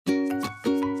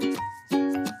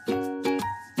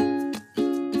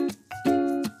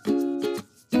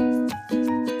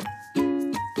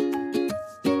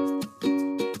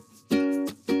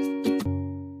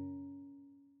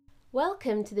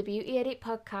Welcome to the Beauty Edit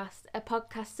podcast, a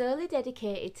podcast solely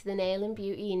dedicated to the nail and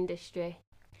beauty industry.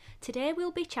 Today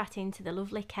we'll be chatting to the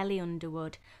lovely Kellie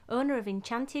Underwood, owner of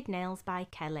Enchanted Nails by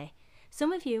Kellie.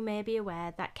 Some of you may be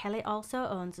aware that Kellie also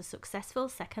owns a successful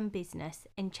second business,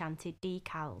 Enchanted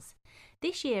Decals.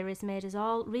 This year has made us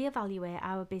all reevaluate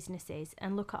our businesses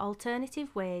and look at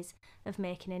alternative ways of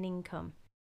making an income.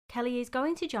 Kellie is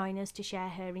going to join us to share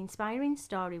her inspiring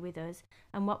story with us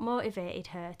and what motivated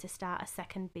her to start a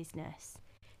second business.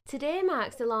 Today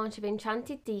marks the launch of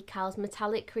Enchanted Decals'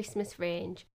 metallic Christmas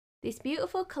range. This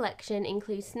beautiful collection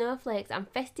includes snowflakes and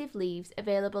festive leaves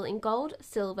available in gold,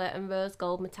 silver and rose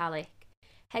gold metallic.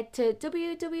 Head to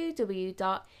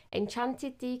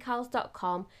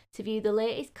www.enchanteddecals.com to view the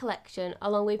latest collection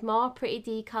along with more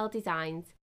pretty decal designs.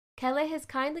 Kellie has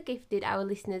kindly gifted our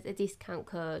listeners a discount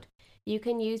code. You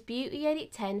can use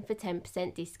BeautyEdit10 for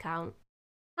 10% discount.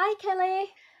 Hi Kellie!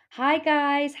 Hi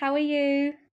guys, how are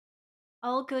you?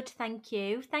 All good, thank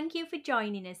you. Thank you for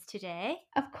joining us today.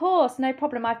 Of course, no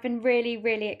problem. I've been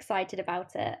really excited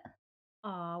about it.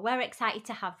 Oh, we're excited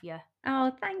to have you.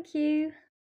 Oh, thank you.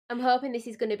 I'm hoping this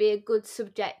is going to be a good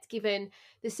subject given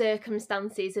the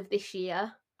circumstances of this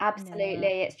year.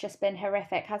 Absolutely, it's just been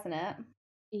horrific, hasn't it?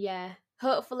 Yeah.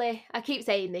 Hopefully, I keep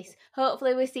saying this,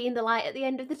 hopefully we're seeing the light at the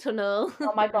end of the tunnel.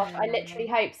 Oh my gosh, I literally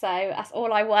hope so. That's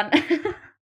all I want.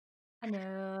 I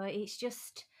know, it's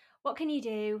just, what can you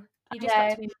do? You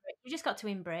just got to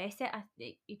embrace it.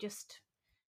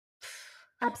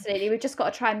 Absolutely, we've just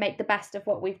got to try and make the best of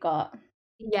what we've got.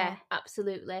 Yeah,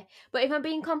 absolutely. But if I'm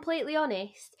being completely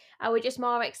honest, I was just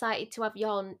more excited to have you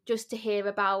on just to hear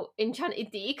about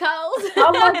Enchanted Decals.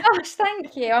 Oh my gosh,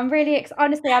 thank you. I'm really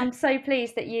honestly, I'm so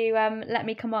pleased that you let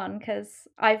me come on because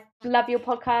I love your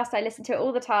podcast. I listen to it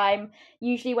all the time,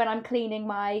 usually when I'm cleaning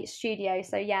my studio.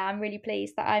 So yeah, I'm really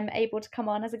pleased that I'm able to come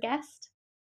on as a guest.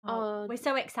 Oh, we're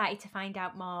so excited to find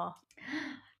out more.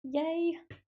 Yay.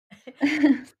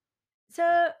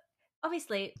 So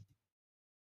obviously,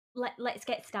 let's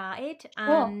get started.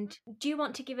 And do you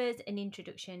want to give us an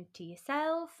introduction to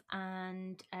yourself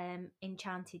and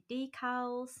Enchanted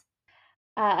Decals?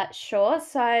 Sure.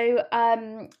 So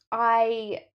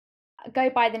I go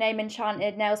by the name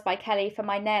Enchanted Nails by Kellie for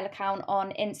my nail account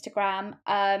on Instagram.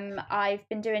 I've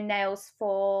been doing nails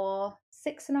for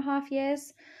 6.5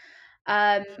 years.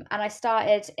 And I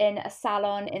started in a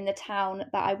salon in the town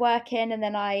that I work in, and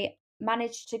then I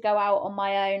managed to go out on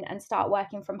my own and start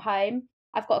working from home.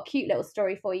 I've got a cute little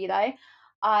story for you though.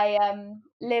 I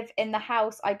live in the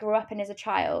house I grew up in as a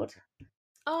child.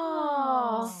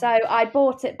 Oh. So I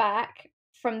bought it back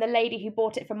from the lady who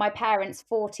bought it from my parents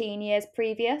 14 years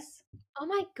previous. Oh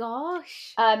my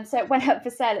gosh. So it went up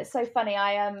for sale. It's so funny.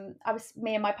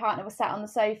 Me and my partner were sat on the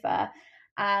sofa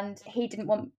and he didn't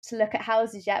want to look at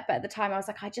houses yet, but at the time I was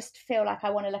like, I just feel like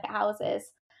I want to look at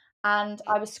houses. And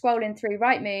I was scrolling through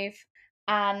Rightmove,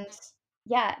 and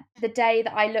yeah, the day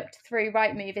that I looked through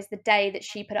Rightmove is the day that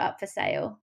she put it up for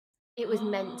sale. It was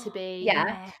meant to be.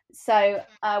 Yeah. So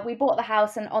we bought the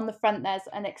house, and on the front there's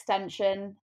an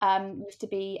extension. Used to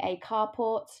be a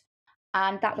carport,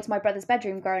 and that was my brother's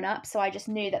bedroom growing up. So I just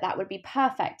knew that would be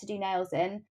perfect to do nails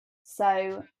in.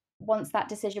 So once that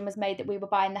decision was made that we were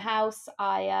buying the house,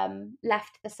 I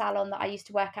left the salon that I used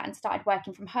to work at and started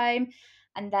working from home.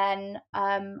 And then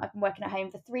I've been working at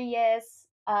home for 3 years.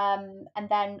 And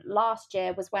then last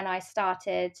year was when I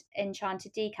started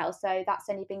Enchanted Decals. So that's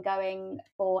only been going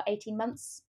for 18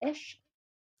 months-ish.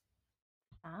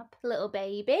 Fab. Little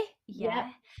baby. Yeah.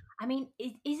 I mean,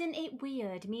 isn't it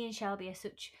weird? Me and Shelby are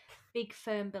such big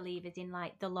firm believers in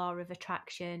like the law of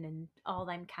attraction and all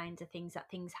them kinds of things, that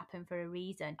things happen for a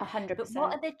reason. 100%. But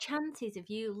what are the chances of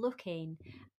you looking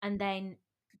and then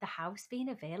the house being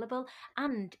available?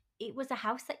 And it was a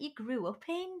house that you grew up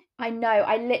in. I know.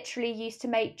 I literally used to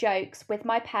make jokes with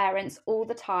my parents all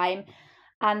the time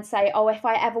and say, oh, if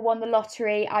I ever won the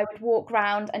lottery, I would walk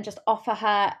round and just offer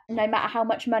her, no matter how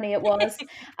much money it was,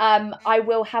 I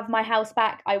will have my house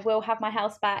back. I will have my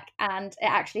house back. And it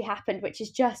actually happened, which is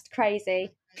just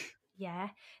crazy. Yeah,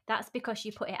 that's because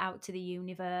you put it out to the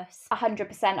universe.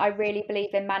 100%. I really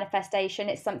believe in manifestation.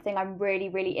 It's something I'm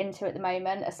really into at the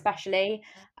moment, especially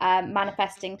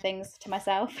manifesting things to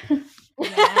myself. Or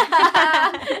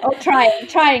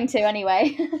trying to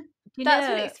anyway. That's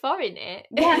what it's for, isn't it?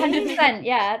 Yeah, 100%.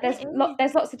 Yeah,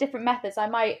 there's lots of different methods. I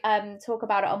might talk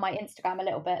about it on my Instagram a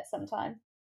little bit sometime.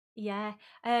 Yeah.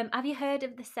 Have you heard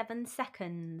of the 7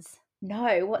 seconds?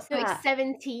 No, what's that? It's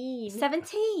 17.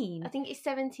 17? I think it's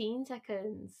 17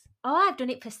 seconds. Oh, I've done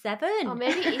it for 7. Or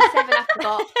maybe it is 7, I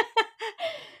forgot.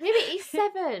 Maybe it is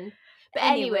 7. But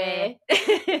anyway,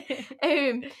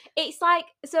 it's like,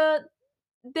 so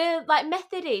the like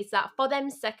method is that for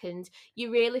them seconds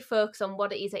you really focus on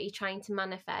what it is that you're trying to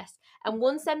manifest, and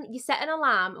once you set an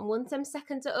alarm, and once them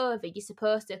seconds are over, you're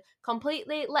supposed to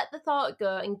completely let the thought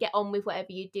go and get on with whatever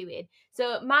you're doing.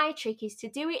 So my trick is to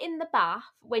do it in the bath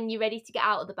when you're ready to get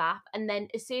out of the bath, and then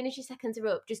as soon as your seconds are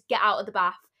up, just get out of the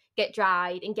bath, get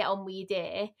dried, and get on with your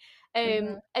day.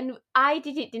 And I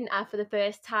did it, didn't I, for the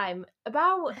first time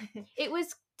about it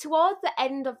was towards the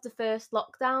end of the first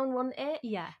lockdown, wasn't it?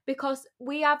 Yeah. Because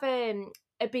we have a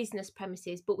business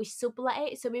premises, but we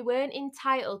sublet it, so we weren't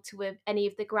entitled to any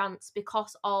of the grants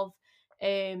because of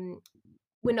we're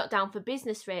not down for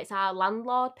business rates. Our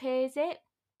landlord pays it.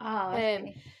 Oh,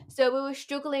 okay. So we were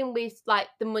struggling with like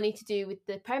the money to do with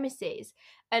the premises,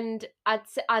 and I'd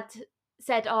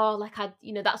said, oh, like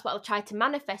that's what I'll try to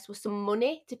manifest, was some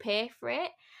money to pay for it.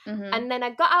 And then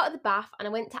I got out of the bath and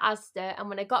I went to Asda, and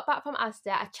when I got back from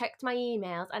Asda, I checked my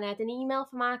emails, and I had an email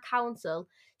from our council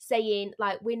saying,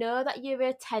 like, we know that you're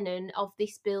a tenant of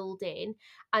this building,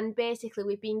 and basically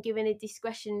we've been given a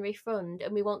discretionary fund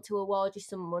and we want to award you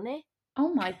some money.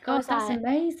 Oh my I God, was that's like,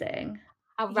 amazing.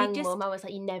 I rang Mum. I was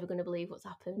like, you're never going to believe what's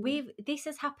happened. This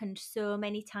has happened so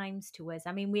many times to us.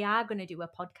 I mean, we are going to do a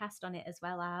podcast on it as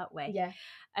well, aren't we? Yeah.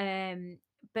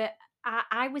 But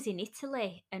I was in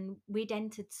Italy and we'd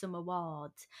entered some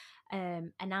awards,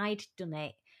 and I'd done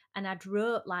it, and I'd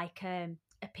wrote like a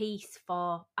piece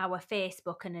for our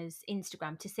Facebook and his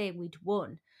Instagram to say we'd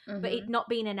won, but it'd not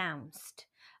been announced.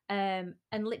 And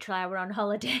literally, I were on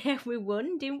holiday, we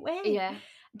won, didn't we? Yeah.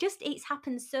 Just it's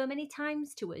happened so many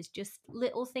times to us, just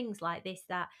little things like this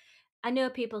that I know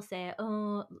people say,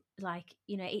 oh, like,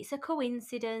 it's a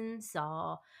coincidence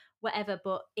or whatever,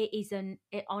 but it isn't.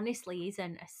 It honestly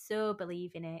isn't. I so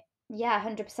believe in it. Yeah,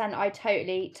 100%. I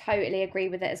totally agree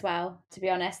with it as well, to be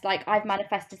honest. Like, I've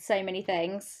manifested so many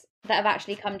things that have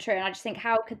actually come true, and I just think,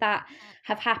 how could that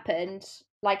have happened?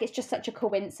 Like, it's just such a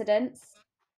coincidence.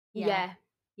 Yeah.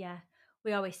 Yeah.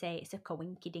 We always say it's a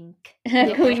coinky dink.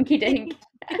 Coinky dink.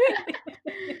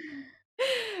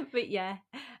 But yeah.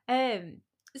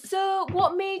 So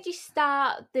what made you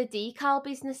start the decal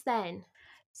business then?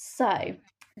 So,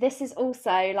 this is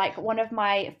also like one of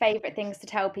my favorite things to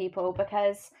tell people,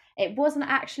 because it wasn't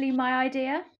actually my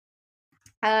idea.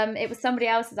 It was somebody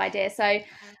else's idea. So,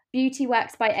 Beauty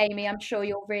Works by Amy, I'm sure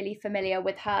you're really familiar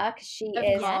with her because she Of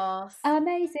is course.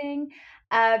 amazing.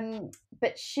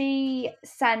 But she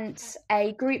sent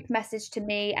a group message to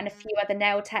me and a few other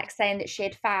nail techs saying that she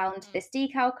had found this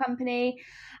decal company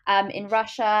in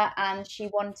Russia, and she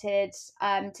wanted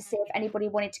to see if anybody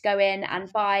wanted to go in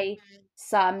and buy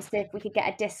some, see if we could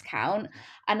get a discount.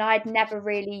 And I'd never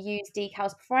really used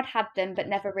decals before. I'd had them, but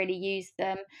never really used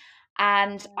them.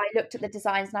 And I looked at the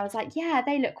designs and I was like, yeah,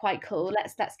 they look quite cool.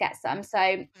 Let's get some.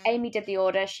 So Amy did the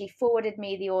order. She forwarded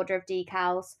me the order of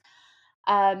decals.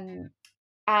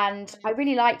 And I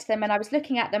really liked them, and I was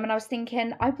looking at them and I was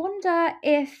thinking, I wonder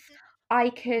if I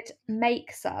could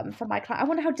make some for my client. I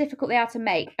wonder how difficult they are to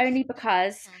make, only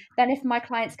because then if my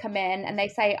clients come in and they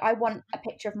say, I want a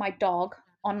picture of my dog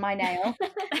on my nail,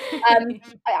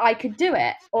 I could do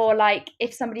it. Or like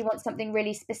if somebody wants something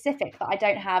really specific that I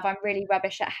don't have, I'm really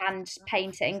rubbish at hand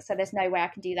painting, so there's no way I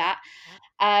can do that.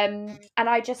 And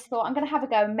I just thought, I'm going to have a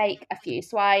go and make a few.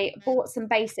 So I bought some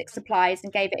basic supplies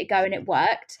and gave it a go, and it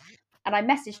worked. And I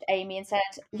messaged Amy and said,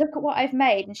 look at what I've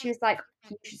made. And she was like,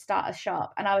 you should start a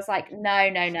shop. And I was like, no.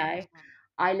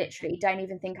 I literally don't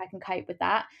even think I can cope with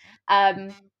that.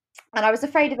 And I was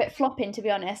afraid of it flopping, to be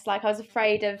honest. Like, I was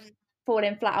afraid of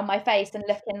falling flat on my face and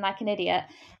looking like an idiot.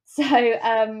 So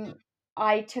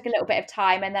I took a little bit of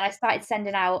time, and then I started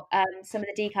sending out some of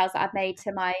the decals that I've made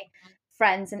to my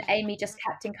friends, and Amy just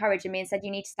kept encouraging me and said,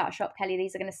 you need to start a shop, Kelly,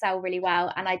 these are going to sell really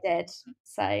well. And I did.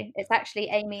 So it's actually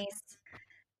Amy's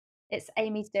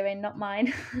doing, not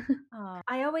mine. Oh,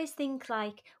 I always think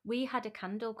like we had a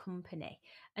candle company,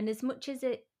 and as much as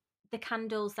the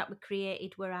candles that we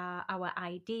created were our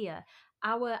idea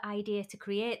to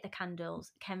create the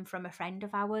candles came from a friend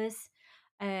of ours.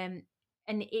 And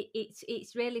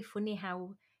it's really funny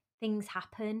how things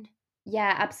happen.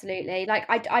 Yeah, absolutely. Like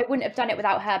I wouldn't have done it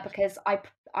without her, because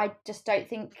I just don't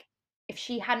think, if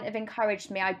she hadn't have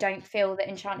encouraged me, I don't feel that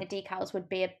Enchanted Decals would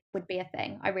be a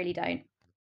thing. I really don't.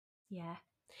 Yeah.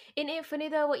 Isn't it funny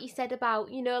though what you said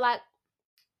about, like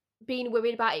being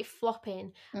worried about it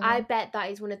flopping? I bet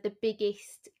that is one of the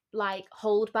biggest like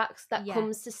holdbacks that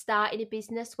comes to starting a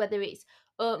business, whether it's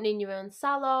opening your own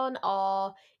salon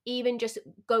or even just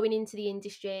going into the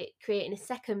industry, creating a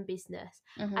second business.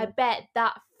 I bet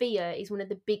that fear is one of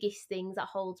the biggest things that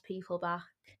holds people back.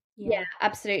 Yeah,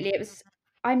 absolutely.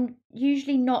 I'm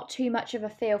usually not too much of a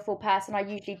fearful person. I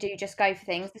usually do just go for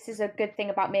things. This is a good thing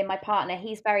about me and my partner.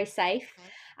 He's very safe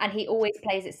and he always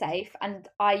plays it safe. And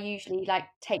I usually like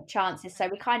take chances. So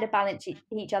we kind of balance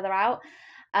each other out.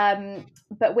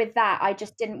 But with that, I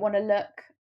didn't want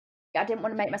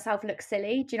to make myself look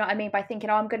silly. Do you know what I mean? By thinking,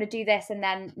 oh, I'm going to do this and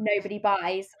then nobody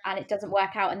buys and it doesn't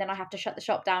work out and then I have to shut the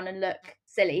shop down and look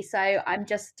silly. So I'm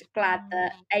just glad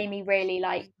that Amy really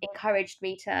like encouraged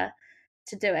me to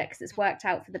do it because it's worked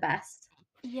out for the best.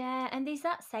 Yeah, and there's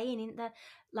that saying, isn't there?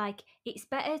 Like, it's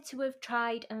better to have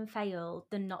tried and failed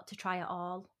than not to try at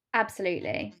all.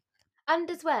 Absolutely.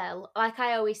 And as well, like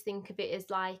I always think of it as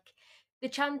like the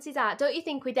chances are, don't you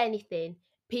think with anything,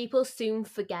 people soon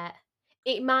forget.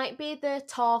 It might be the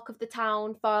talk of the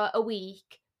town for a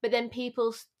week, but then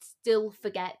people still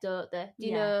forget, don't they? Do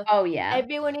you Yeah. know? Oh yeah.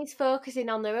 Everyone is focusing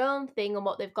on their own thing and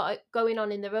what they've got going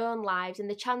on in their own lives, and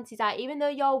the chances are, even though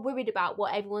you're worried about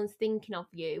what everyone's thinking of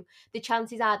you, the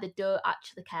chances are they don't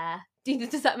actually care.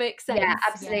 Does that make Yeah, sense?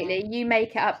 absolutely. You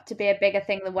make it up to be a bigger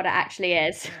thing than what it actually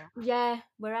is. Yeah.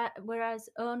 We're our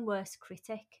own worst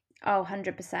critic, Oh,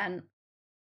 100%.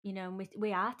 you know, and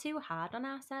we are too hard on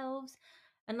ourselves.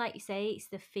 And like you say, it's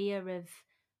the fear of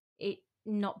it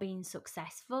not being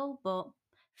successful, but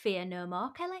fear no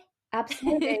more, Kelly.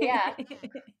 Absolutely, yeah.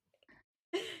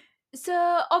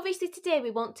 So, obviously, today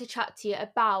we want to chat to you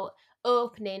about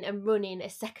opening and running a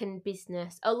second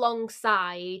business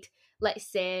alongside, let's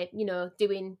say,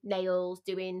 doing nails,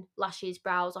 doing lashes,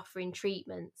 brows, offering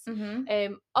treatments.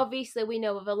 Mhm. Obviously, we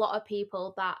know of a lot of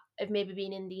people that have maybe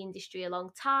been in the industry a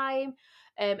long time,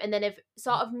 and then have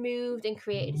sort of moved and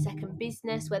created a second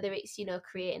business, whether it's,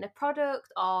 creating a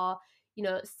product or,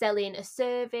 selling a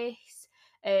service.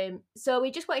 So we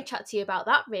just want to chat to you about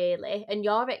that really and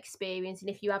your experience and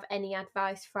if you have any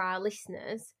advice for our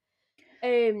listeners.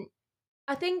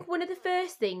 I think one of the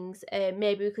first things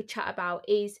maybe we could chat about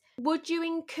is, would you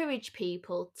encourage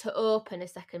people to open a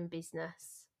second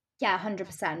business? Yeah,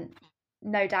 100%.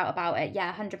 No doubt about it.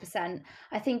 Yeah, 100%.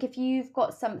 I think if you've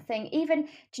got something, even,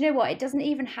 do you know what? It doesn't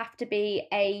even have to be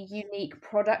a unique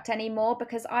product anymore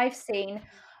because I've seen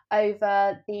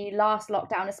over the last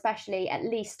lockdown, especially, at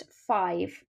least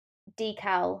five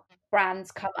decal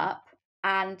brands come up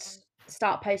and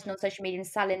start posting on social media and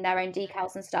selling their own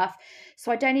decals and stuff.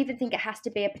 So I don't even think it has to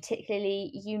be a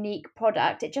particularly unique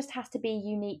product. It just has to be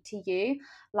unique to you.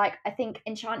 Like I think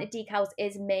Enchanted Decals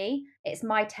is me. It's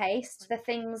my taste. The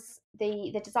things,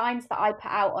 the designs that I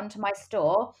put out onto my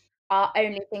store are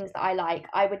only things that I like.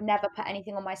 I would never put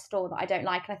anything on my store that I don't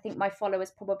like. And I think my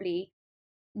followers probably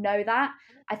know that.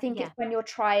 I think Yeah. it's when you're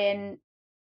trying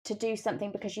to do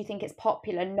something because you think it's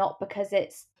popular, not because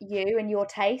it's you and your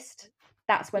taste.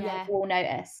 That's when Yeah. people will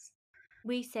notice.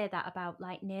 We say that about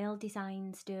like nail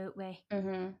designs, don't we?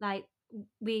 Mhm. Like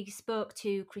we spoke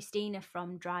to Christina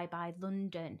from Dry by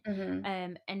London,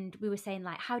 Mhm. and we were saying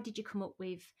like, how did you come up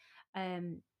with,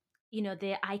 um,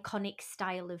 the iconic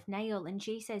style of nail? And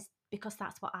she says because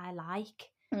that's what I like.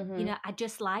 You Mhm. know, I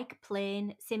just like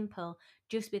plain, simple,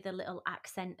 just with a little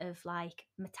accent of like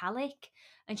metallic.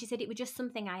 And she said it was just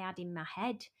something I had in my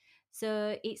head.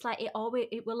 So it's like it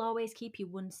will always keep you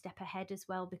one step ahead as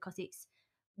well because it's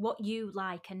what you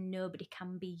like and nobody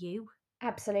can be you.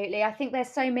 Absolutely. I think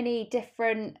there's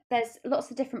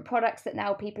lots of different products that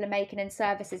now people are making and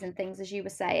services and things, as you were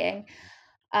saying.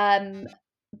 Um,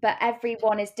 but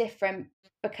everyone is different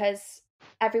because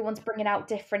everyone's bringing out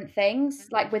different things,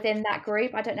 like within that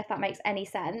group. I don't know if that makes any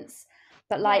sense,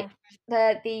 but like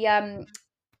Yeah. the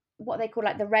what they call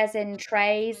like the resin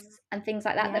trays and things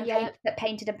like that Yeah. Yeah. that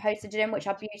painted and posted in, which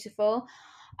are beautiful.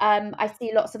 I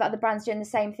see lots of other brands doing the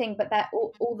same thing, but they're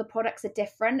all the products are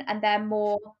different and they're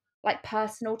more like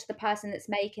personal to the person that's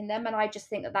making them. And I just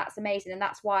think that that's amazing. And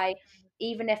that's why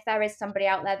even if there is somebody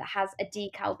out there that has a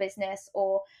decal business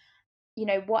or,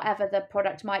 whatever the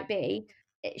product might be,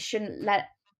 it shouldn't let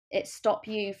it stop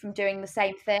you from doing the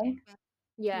same thing.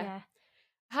 Yeah. Yeah.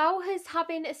 How has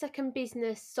having a second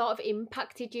business sort of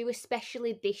impacted you,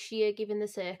 especially this year, given the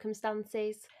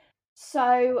circumstances?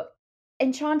 So,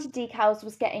 Enchanted Decals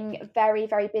was getting very,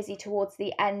 very busy towards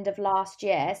the end of last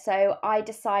year. So, I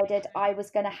decided I was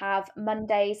going to have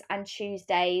Mondays and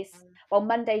Tuesdays. Well,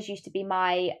 Mondays used to be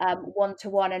my one to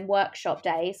one and workshop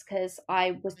days because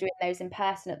I was doing those in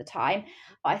person at the time.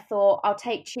 But I thought I'll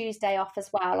take Tuesday off as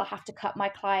well. I'll have to cut my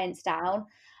clients down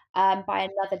by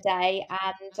another day.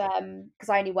 And because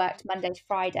I only worked Monday to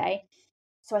Friday.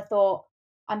 So I thought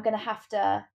I'm going to have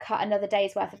to cut another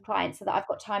day's worth of clients so that I've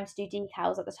got time to do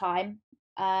decals at the time.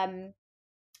 And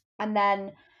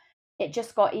then it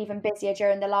just got even busier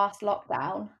during the last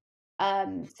lockdown.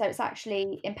 So it's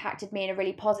actually impacted me in a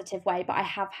really positive way, but I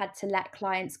have had to let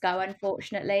clients go,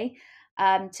 unfortunately,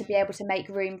 to be able to make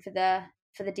room for the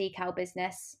decal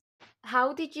business.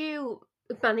 How did you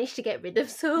manage to get rid of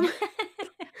some?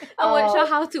 I wasn't sure Oh,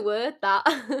 how to word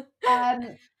that.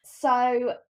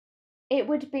 so it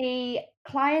would be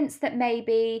clients that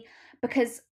maybe,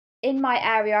 because in my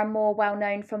area I'm more well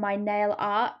known for my nail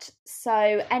art. So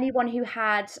anyone who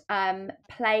had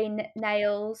plain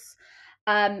nails,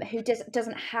 who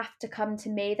doesn't have to come to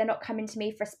me, they're not coming to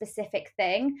me for a specific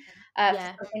thing, for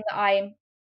Yeah. something that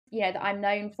I'm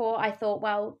known for. I thought,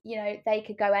 well, they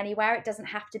could go anywhere. It doesn't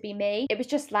have to be me. It was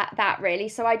just that really.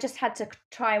 So I just had to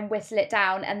try and whittle it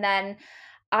down. And then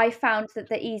I found that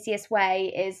the easiest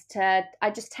way is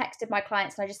I just texted my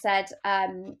clients and I just said,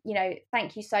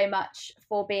 thank you so much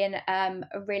for being a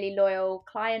really loyal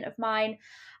client of mine.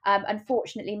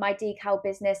 Unfortunately, my decal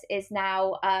business is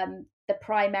now the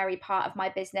primary part of my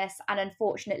business. And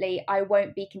unfortunately, I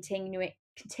won't be continuing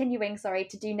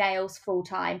to do nails full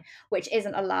time, which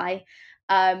isn't a lie.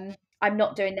 I'm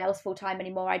not doing nails full time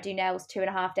anymore. I do nails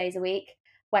 2.5 days a week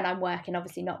when I'm working,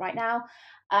 obviously not right now.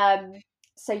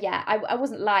 So yeah, I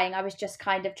wasn't lying. I was just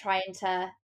kind of trying to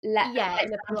let the Yeah, clients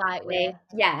in a come polite to me. way.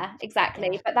 Yeah, exactly.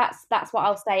 Yeah. But that's what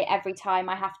I'll say every time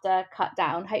I have to cut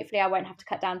down. Hopefully I won't have to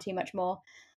cut down too much more.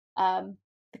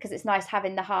 Because it's nice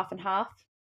having the half and half.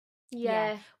 Yeah.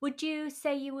 Yeah. Would you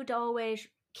say you would always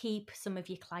keep some of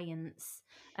your clients,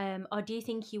 or do you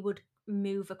think you would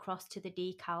move across to the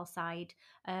decal side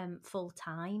full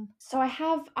time? So I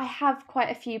have quite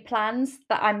a few plans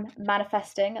that I'm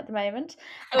manifesting at the moment.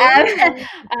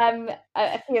 Um, Oh.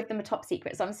 a few of them are top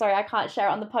secret, so I'm sorry I can't share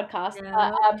it on the podcast.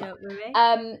 But No, don't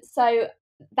worry. so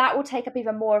that will take up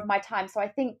even more of my time. So I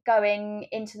think going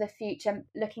into the future,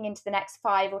 looking into the next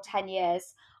 5 or 10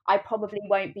 years, I probably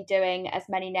won't be doing as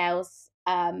many nails.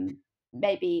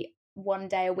 Maybe one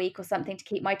day a week or something to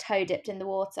keep my toe dipped in the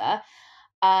water.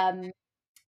 Um,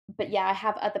 but yeah, I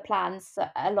have other plans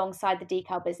alongside the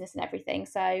decal business and everything.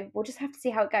 So we'll just have to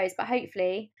see how it goes. But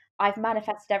hopefully, I've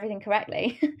manifested everything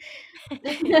correctly,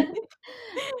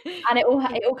 and it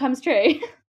all comes true.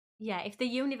 Yeah, if the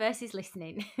universe is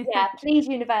listening. Yeah, please,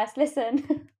 universe,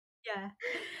 listen.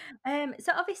 Yeah.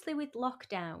 So obviously with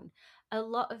lockdown, a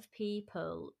lot of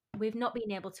people we've not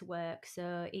been able to work,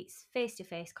 so it's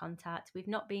face-to-face contact. We've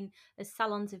not been as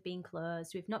salons have been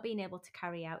closed. We've not been able to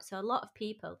carry out. So a lot of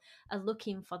people are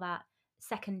looking for that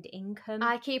second income.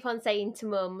 I keep on saying to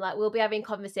mum, like, we'll be having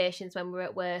conversations when we're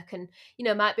at work and,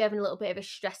 might be having a little bit of a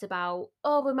stress about,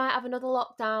 oh, we might have another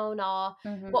lockdown or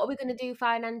Mhm. what are we going to do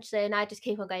financially? And I just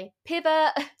keep on going,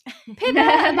 pivot, pivot,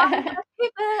 and I'm going to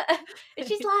pivot. And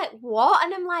she's like, what?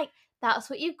 And I'm like,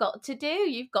 that's what you've got to do.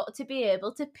 You've got to be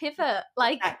able to pivot.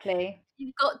 Like, Exactly.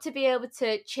 you've got to be able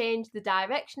to change the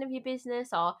direction of your business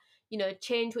or,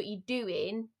 change what you're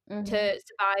doing to Mhm.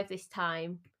 survive this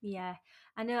time. Yeah,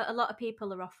 I know a lot of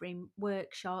people are offering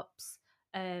workshops,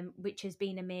 which has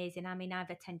been amazing. I mean, I've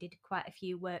attended quite a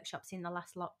few workshops in the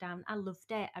last lockdown. I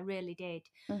loved it. I really did.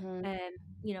 Mhm.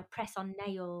 Um, press on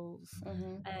nails.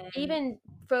 Mhm. Even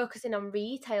focusing on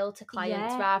retail to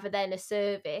clients Yeah, rather than a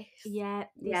service. yeah.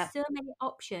 There's Yeah, so many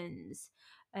options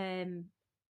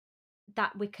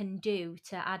that we can do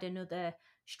to add another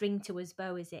string to his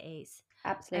bow, as it is.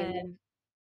 absolutely. Um,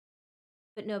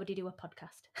 but nobody do a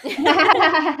podcast.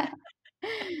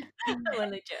 I'm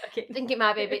only I joking. think it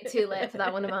might be a bit too late for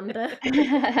that one, Amanda.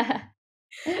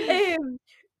 Um,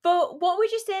 but what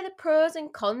would you say the pros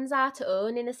and cons are to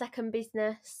owning a second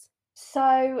business?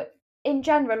 So, in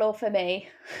general, or for me?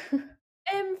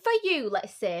 For you,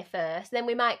 let's say first, then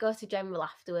we might go to general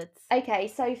afterwards. Okay,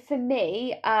 so for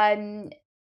me,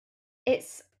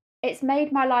 it's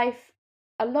made my life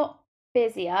a lot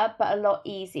busier but a lot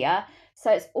easier.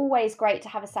 So it's always great to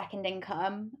have a second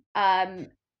income.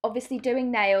 Obviously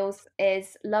doing nails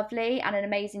is lovely and an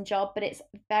amazing job, but it's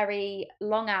very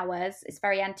long hours. It's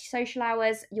very antisocial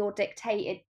hours. You're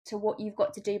dictated to what you've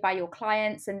got to do by your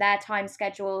clients and their time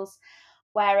schedules.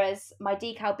 Whereas my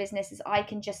decal business is I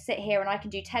can just sit here and I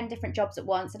can do 10 different jobs at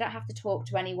once. I don't have to talk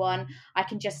to anyone. I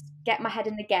can just get my head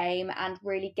in the game and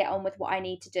really get on with what I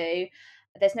need to do.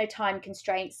 There's no time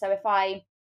constraints. So if I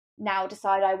now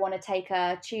decide I want to take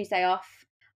a Tuesday off,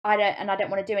 I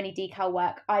don't want to do any decal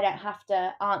work. I don't have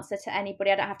to answer to anybody.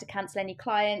 I don't have to cancel any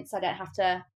clients. I don't have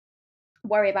to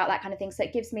worry about that kind of thing. So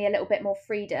it gives me a little bit more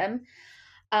freedom.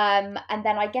 And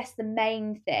then I guess the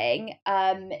main thing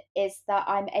is that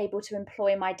I'm able to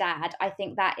employ my dad. I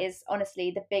think that is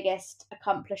honestly the biggest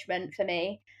accomplishment for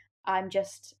me. I'm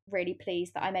just really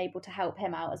pleased that I'm able to help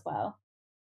him out as well.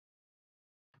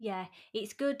 Yeah,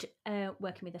 it's good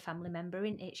working with a family member,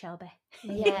 isn't it, Shelby?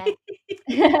 Yeah.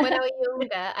 When I was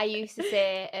younger, I used to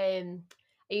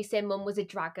say mum was a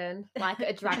dragon, like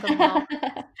a dragon mom.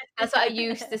 That's what I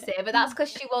used to say, but that's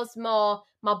because she was more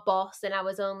my boss, and I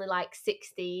was only like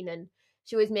 16, and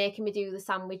she was making me do the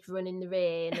sandwich run in the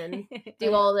rain and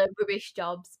do all the rubbish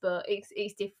jobs. But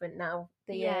it's different now.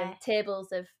 The tables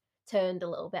have turned a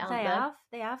little bit, haven't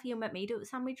they? They have. You make me do the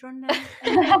sandwich run now.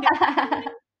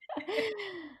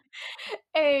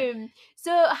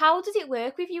 So how does it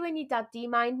work with you and your dad? Do you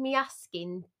mind me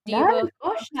asking? Do you No, both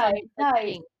gosh, focus on no, no. different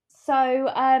things?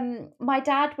 So, my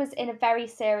dad was in a very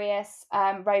serious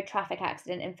road traffic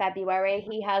accident in February.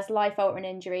 He has life-altering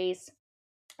injuries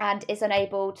and is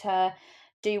unable to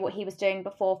do what he was doing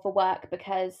before for work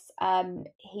because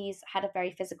he's had a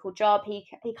very physical job. He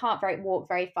can't walk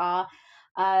very far.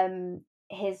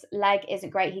 His leg isn't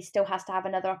great. He still has to have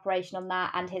another operation on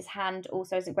that, and his hand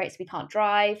also isn't great, so he can't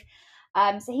drive.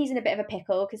 So he's in a bit of a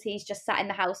pickle because he's just sat in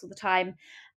the house all the time,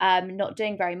 not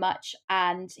doing very much.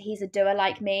 And he's a doer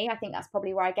like me. I think that's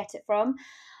probably where I get it from.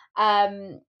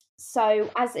 So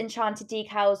as Enchanted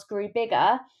Decals grew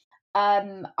bigger,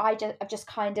 I've just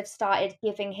kind of started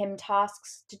giving him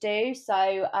tasks to do.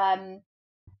 So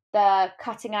the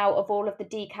cutting out of all of the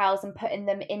decals and putting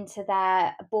them into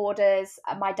their borders,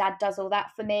 my dad does all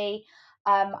that for me.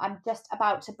 I'm just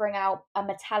about to bring out a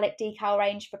metallic decal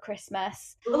range for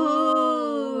Christmas.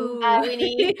 Ooh, we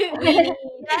need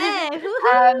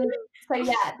yeah. So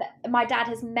yeah, my dad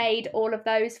has made all of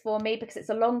those for me because it's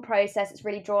a long process. It's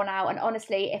really drawn out, and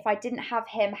honestly, if I didn't have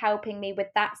him helping me with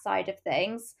that side of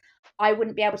things, I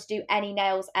wouldn't be able to do any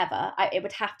nails ever. It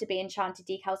would have to be Enchanted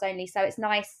Decals only. So it's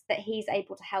nice that he's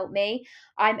able to help me.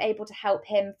 I'm able to help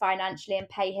him financially and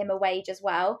pay him a wage as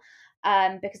well,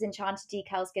 because Enchanted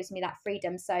Decals gives me that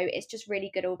freedom. So it's just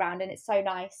really good all round, and it's so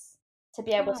nice to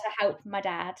be able to help my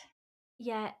dad.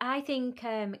 Yeah, I think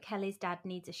Kelly's dad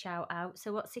needs a shout out.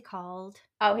 So what's he called?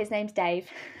 Oh, his name's Dave.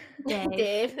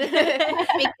 Dave. Big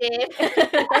Dave.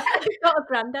 We've got a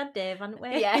granddad Dave, haven't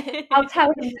we? Yeah. I'll tell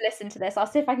him to listen to this. I'll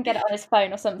see if I can get it on his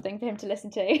phone or something for him to listen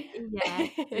to.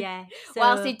 Yeah. So,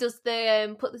 whilst he does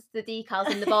the put the decals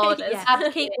in the borders. yeah,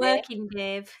 keep working,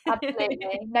 Dave.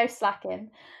 Absolutely. No slacking.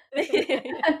 Oh,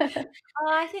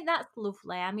 I think that's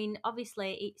lovely. I mean,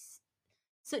 obviously, it's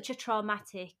such a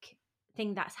traumatic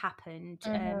thing that's happened to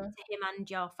him and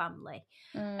your family.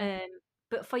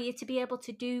 But for you to be able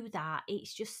to do that,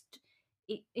 it's just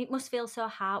it must feel so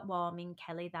heartwarming,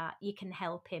 Kelly, that you can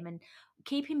help him and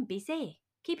keep him busy,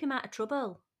 keep him out of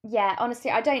trouble. Yeah,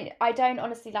 honestly, I don't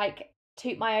honestly like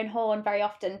toot my own horn very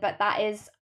often, but that is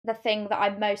the thing that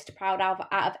I'm most proud of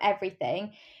out of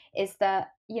everything is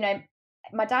that,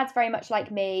 my dad's very much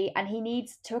like me and he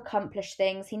needs to accomplish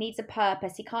things. He needs a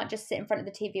purpose. He can't just sit in front of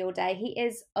the TV all day. He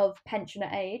is of pensioner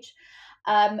age.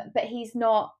 But he's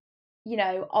not,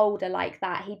 older like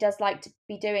that. He does like to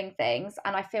be doing things,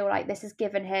 and I feel like this has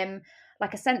given him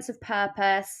like a sense of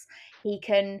purpose. He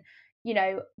can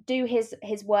do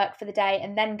his work for the day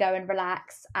and then go and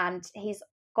relax, and he's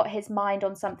got his mind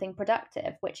on something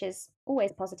productive, which is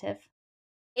always positive.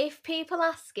 If people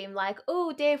ask him like,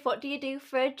 "Oh, Dave, what do you do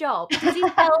for a job?" Does he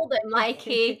tell them like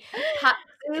he packs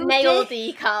nail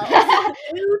decals?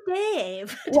 Ooh,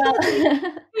 Dave. Well,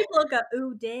 People go,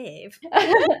 ooh, Dave.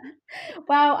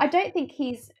 well, I don't think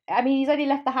he's only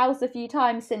left the house a few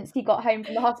times since he got home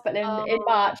from the hospital in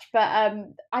March, but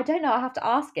I don't know, I'll have to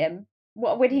ask him.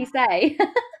 What would he say?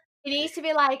 He needs to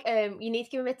be like, you need to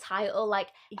give him a title like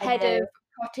head of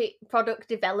product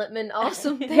development or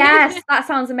something. Yes, that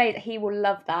sounds amazing. He will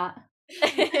love that.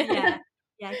 Yeah.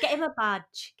 Get him a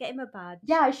badge.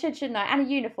 Yeah, I shouldn't I? And a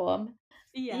uniform.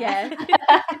 Yeah.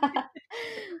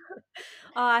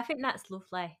 Oh, I think that's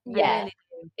lovely. Yeah. I really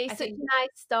do. It's such a nice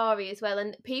story as well,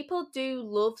 and people do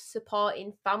love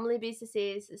supporting family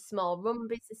businesses, small run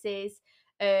businesses.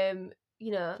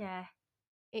 Yeah.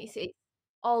 It's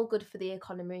all good for the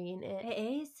economy, isn't it?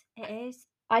 It is.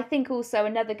 I think also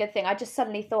another good thing, I just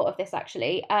suddenly thought of this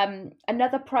actually.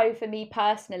 Another pro for me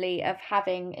personally of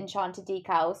having Enchanted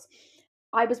Decals,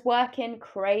 I was working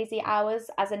crazy hours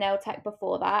as a nail tech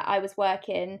before that. I was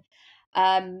working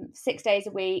 6 days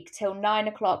a week till 9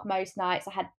 o'clock most nights.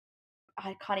 I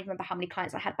can't even remember how many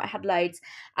clients I had, but I had loads.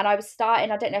 And I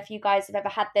don't know if you guys have ever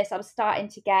had this, I was starting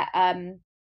to get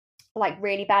like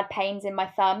really bad pains in my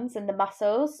thumbs and the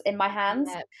muscles in my hands,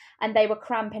 and they were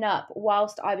cramping up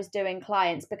whilst I was doing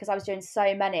clients because I was doing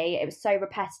so many. It was so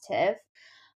repetitive.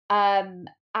 And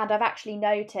I've actually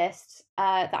noticed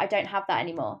that I don't have that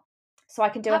anymore. So I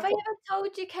can do Have I ever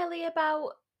told you, Kelly,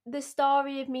 about the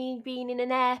story of me being in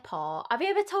an airport? Have I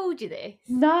ever told you this?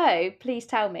 No, please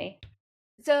tell me.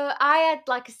 So I had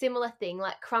like a similar thing,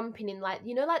 like cramping in, like,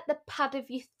 you know, like the pad of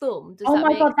your thumb. Does Oh that my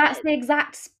make god, that's sense? the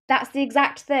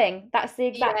exact thing. That's the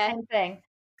exact Yeah. same thing.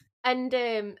 And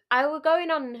I were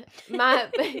going on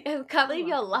my I can't believe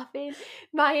you're laughing.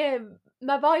 laughing.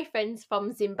 My boyfriend's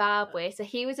from Zimbabwe, so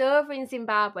he was over in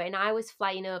Zimbabwe and I was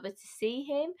flying over to see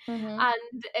him. Mhm.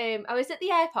 And I was at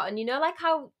the airport, and you know, like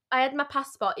how I had my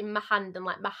passport in my hand and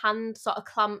like my hand sort of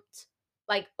clamped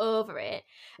like over it.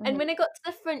 And Mhm. when I got to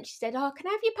the front, she said, "Oh, can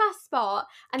I have your passport?"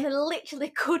 And I literally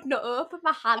could not open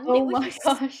my hand. It Oh was my just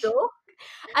gosh. stuck.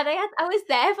 And I was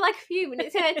there for like a few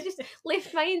minutes, and I had to just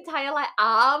lift my entire like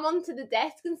arm onto the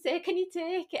desk and say, "Can you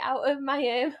take it out of my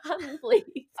hand,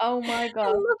 please?" Oh my And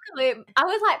god. luckily, I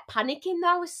was like panicking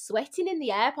though. I was sweating in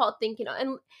the airport, thinking,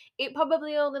 and it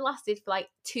probably only lasted for like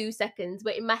 2 seconds,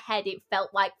 but in my head, it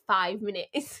felt like 5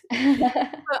 minutes.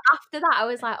 But after that, I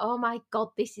was like, "Oh my god,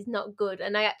 this is not good."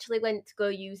 And I actually went to go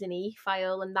use an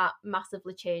e-file, and that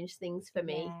massively changed things for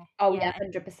me. Yeah, Oh yeah, yeah.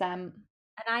 100%.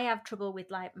 And I have trouble with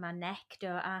like my neck,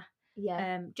 don't I? Yeah,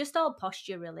 Just all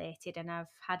posture related, and I've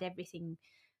had everything.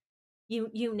 You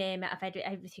name it. I've had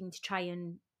everything to try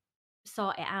and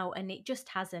sort it out, and it just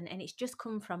hasn't. And it's just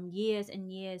come from years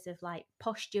and years of like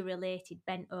posture related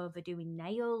bent over doing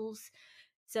nails.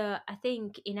 So I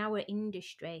think in our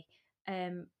industry,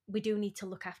 we do need to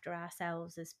look after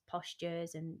ourselves as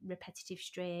postures and repetitive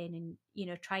strain,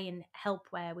 and try and help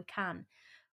where we can.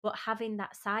 But having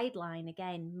that sideline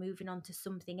again, moving on to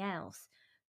something else,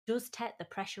 does take the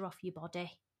pressure off your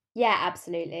body. Yeah,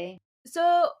 absolutely.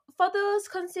 so for those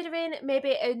considering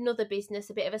maybe another business,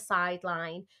 a bit of a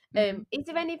sideline, Mhm. is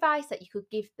there any advice that you could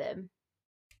give them?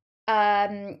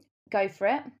 Um, go for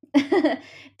it.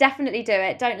 Definitely do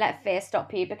it. Don't let fear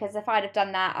stop you, because if I'd have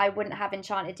done that, I wouldn't have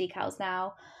Enchanted Decals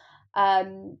now.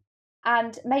 Um,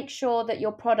 and make sure that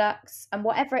your products and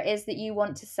whatever it is that you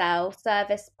want to sell,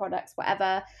 service, products,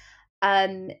 whatever,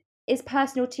 um, is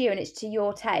personal to you and it's to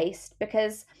your taste.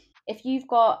 Because if you've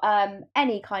got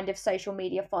any kind of social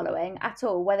media following at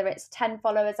all, whether it's 10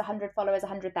 followers, 100 followers,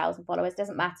 100,000 followers,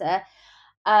 doesn't matter.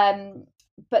 Um,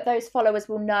 but those followers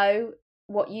will know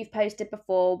what you've posted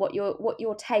before, what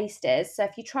your taste is. So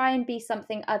if you try and be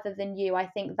something other than you, I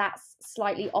think that's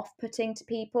slightly off-putting to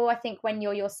people. I think when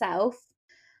you're yourself,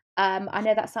 I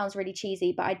know that sounds really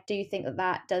cheesy, but I do think that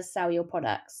that does sell your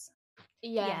products.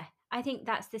 Yeah, Yeah, I think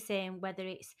that's the same.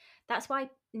 That's why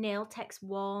nail techs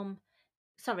warm.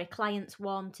 Sorry, clients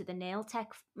warm to the nail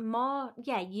tech more.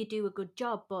 Yeah, you do a good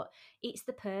job, but it's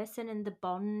the person and the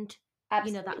bond,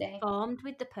 that's Absolutely. formed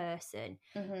with the person.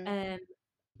 Hmm. Um,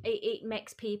 it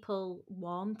makes people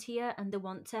warm to you, and they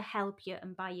want to help you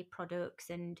and buy your products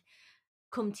and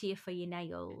come to you for your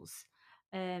nails.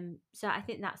 So I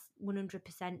think that's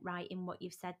 100% right in what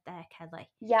you've said there, Kelly.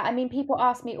 Yeah, I mean, people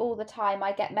ask me all the time.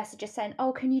 I get messages saying,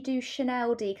 "Oh, can you do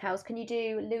Chanel decals? Can you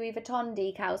do Louis Vuitton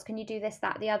decals? Can you do this,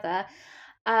 that, the other?"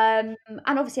 And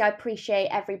obviously, I appreciate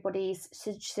everybody's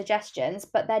suggestions,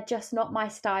 but they're just not my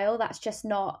style. That's just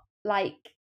not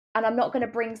like, and I'm not going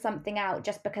to bring something out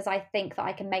just because I think that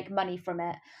I can make money from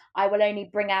it. I will only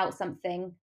bring out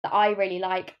something that I really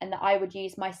like and that I would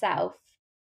use myself.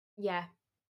 yeah.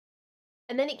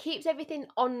 And then it keeps everything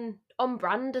on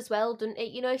brand as well, doesn't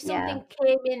it? You know, if Yeah. something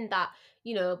came in that,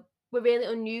 were really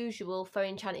unusual for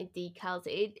Enchanted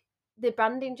Decals, the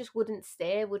branding just wouldn't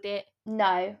stay, would it?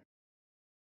 No.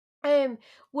 Um,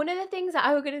 One of the things that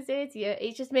I was gonna say to you,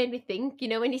 it just made me think,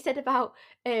 when you said about,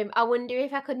 I wonder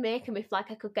if I could make them, if like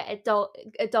I could get a dog,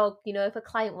 if a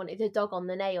client wanted a dog on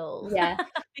the nails. Yeah.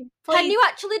 Can Please. you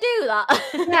actually do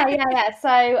Yeah, that? yeah, yeah.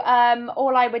 So,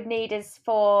 all I would need is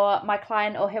for my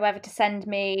client or whoever to send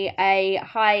me a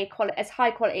high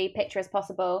quality picture as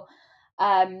possible.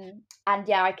 And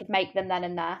yeah, I could make them then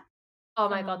and there. Oh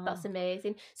my god, that's Oh.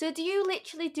 amazing. So do you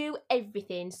literally do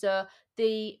everything? So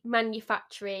the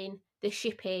manufacturing, the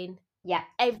shipping, Yeah.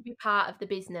 every part of the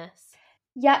business?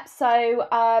 Yep. So,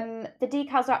 the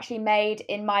decals are actually made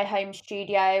in my home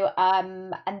studio,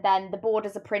 and then the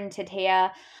borders are printed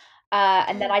here.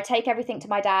 And then I take everything to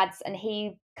my dad's, and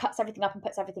he cuts everything up and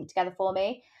puts everything together for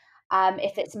me.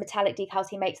 If it's metallic decals,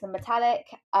 he makes them metallic.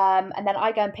 And then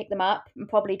I go and pick them up and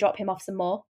probably drop him off some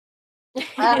more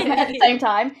at the same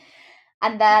time.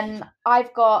 And then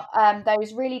I've got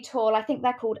those really tall, I think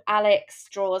they're called Alex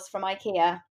straws from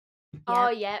IKEA, Oh, Yep.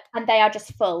 yep. and they are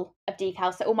just full of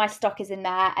decals. So all my stock is in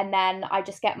there, and then I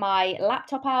just get my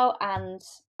laptop out and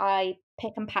I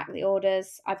pick and pack the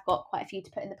orders. I've got quite a few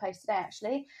to put in the post today,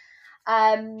 actually.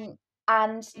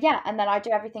 And yeah, and then I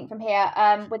do everything from here.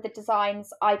 With the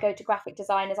designs, I go to graphic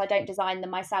designers. I don't design them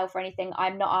myself or anything.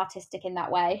 I'm not artistic in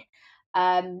that way.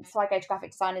 So I go to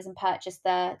graphic designers and purchase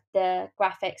the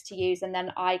graphics to use, and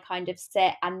then I kind of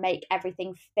sit and make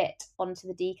everything fit onto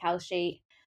the decal sheet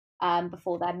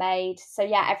before they're made. So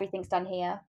yeah, everything's done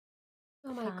here.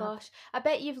 Oh my Fab. gosh. I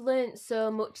bet you've learnt so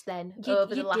much then You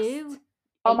over the you last do.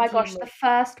 Oh my 18 gosh, the months.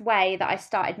 first way that I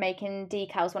started making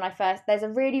decals when I first, there's a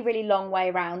really, really long way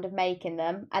round of making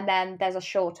them, and then there's a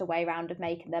shorter way round of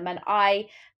making them. And I,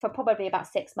 for probably about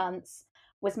 6 months,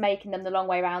 was making them the long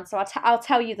way round. So I'll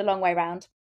tell you the long way round.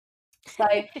 So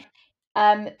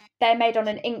um, they're made on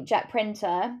an inkjet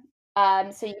printer.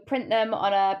 So you print them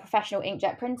on a professional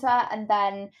inkjet printer, and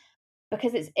then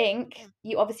because it's ink,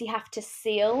 you obviously have to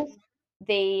seal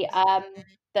the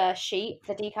sheet,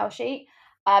 the decal sheet.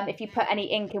 If you put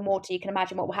any ink in water, you can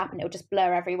imagine what will happen. It'll just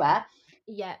blur everywhere.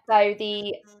 Yeah. So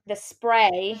the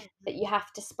spray that you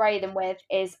have to spray them with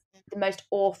is the most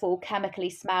awful chemically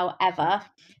smell ever.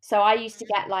 So I used to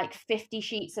get like 50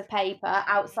 sheets of paper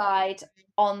outside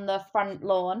on the front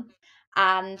lawn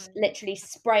and literally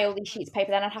spray all these sheets of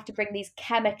paper. Then I'd have to bring these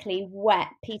chemically wet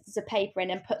pieces of paper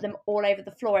in and put them all over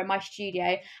the floor in my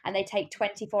studio, and they take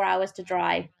 24 hours to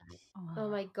dry. Oh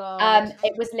my god.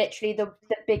 It was literally the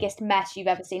biggest mess you've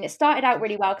ever seen. It started out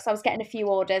really well because I was getting a few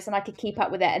orders and I could keep up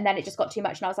with it, and then it just got too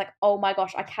much, and I was like, oh my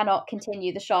gosh, I cannot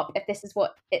continue the shop if this is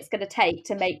what it's going to take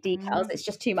to make decals. It's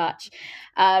just too much.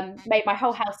 Made my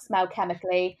whole house smell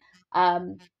chemically.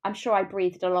 I'm sure I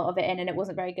breathed a lot of it in, and it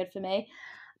wasn't very good for me.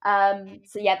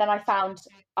 So yeah, then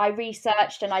I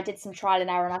researched and I did some trial and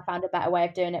error, and I found a better way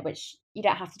of doing it, which you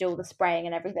don't have to do all the spraying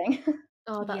and everything.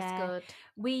 Oh, that's Yeah, good.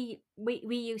 we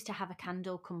used to have a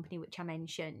candle company, which I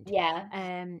mentioned, Yeah.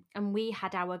 and we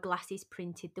had our glasses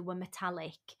printed. They were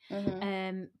metallic,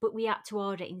 Hmm. but we had to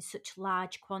order in such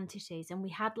large quantities, and we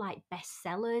had like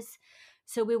bestsellers,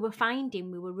 so we were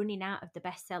finding we were running out of the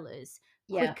bestsellers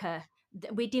Yeah. quicker.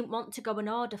 We didn't want to go and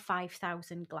order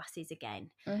 5,000 glasses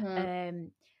again. Hmm.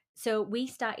 Um, so we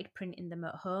started printing them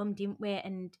at home, didn't we?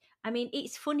 And I mean,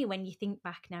 it's funny when you think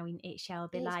back now in it,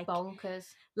 Shelby, It's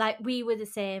bonkers. like we were the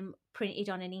same, printed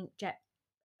on an inkjet,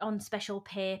 on special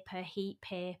paper, heat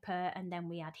paper, and then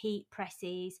we had heat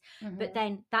presses. But Hmm.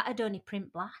 then that had only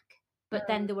print black. But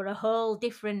then Mm. there were a whole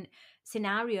different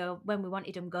scenario when we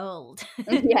wanted them gold.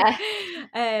 Yeah.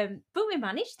 But we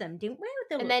managed them, didn't we?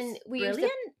 They And looked then we used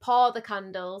brilliant. to pour the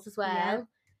candles as Yeah.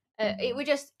 well.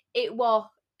 It was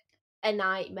a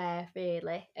nightmare,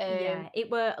 really. Yeah. It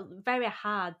were a very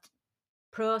hard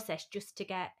process just to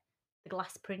get the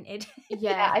glass printed. Yeah,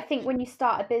 Yeah, I think when you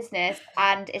start a business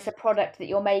and it's a product that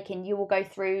you're making, you will go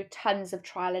through tons of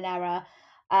trial and error.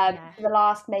 Yeah. For the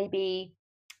last maybe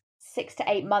 6 to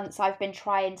 8 months, I've been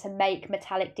trying to make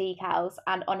metallic decals,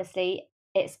 and honestly,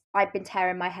 I've been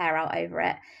tearing my hair out over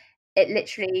it. It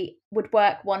literally would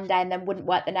work one day and then wouldn't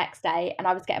work the next day, and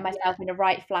I was getting yeah, myself in a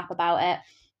right flap about it.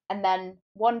 And then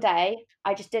one day,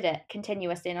 I just did it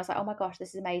continuously, and I was like, "Oh my gosh, this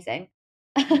is amazing."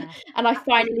 Yeah. And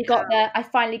Absolutely can't. I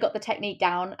finally got the technique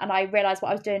down, and I realized what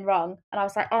I was doing wrong, and I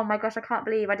was like, "Oh my gosh, I can't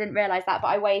believe I didn't realize that." But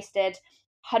I wasted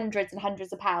hundreds and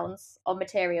hundreds of pounds on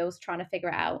materials trying to figure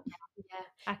it out. yeah.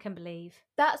 I can believe.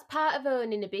 That's part of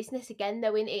owning a business again,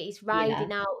 though, isn't it? It's Yeah.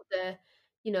 riding out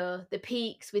the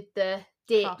peaks with the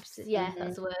dips. Troughs. Yeah, Mhm.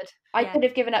 that's the word. I Yeah. could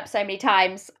have given up so many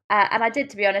times, and I did,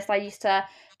 to be honest. I used to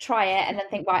try it and then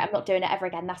think, right, I'm not doing it ever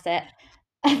again. That's it.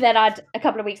 And then a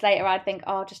couple of weeks later, I'd think,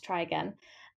 oh, I'll just try again.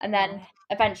 And then Yeah.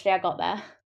 eventually, I got there.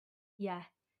 Yeah.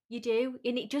 You do.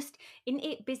 And it just, isn't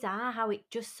it bizarre how it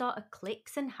just sort of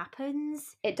clicks and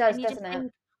happens? It does, And you just doesn't it?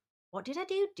 think, what did I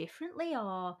do differently?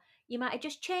 Or you might have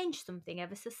just changed something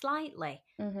ever so slightly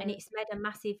and Hmm. it's made a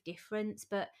massive difference.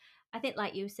 But I think,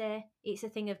 like you say, it's a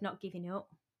thing of not giving up.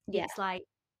 Yeah, It's like,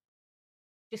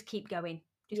 just keep going.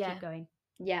 Just keep Yeah. going.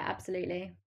 yeah,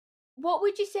 absolutely. What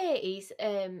would you say is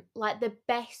like the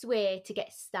best way to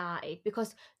get started?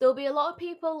 Because there'll be a lot of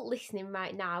people listening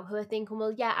right now who are thinking,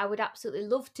 well, yeah, I would absolutely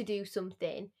love to do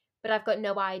something, but I've got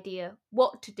no idea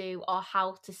what to do or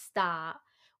how to start.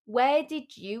 Where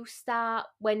did you start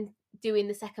when doing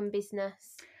the second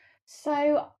business?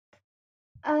 So,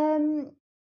 um,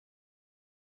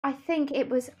 I think it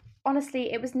was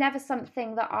honestly, it was never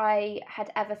something that I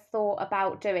had ever thought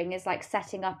about doing, is like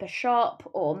setting up a shop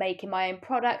or making my own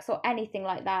products or anything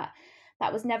like that.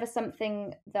 That was never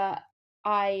something that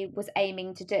I was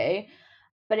aiming to do.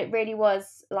 But it really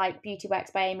was like Beauty Works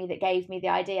by Amy that gave me the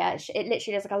idea. It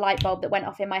literally was like a light bulb that went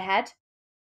off in my head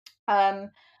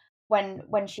um,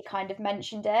 when she kind of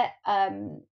mentioned it.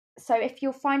 So if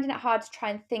you're finding it hard to try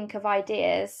and think of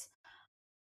ideas,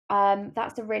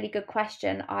 that's a really good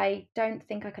question. I don't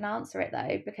think I can answer it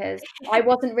though, because I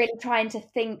wasn't really trying to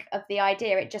think of the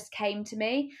idea. It just came to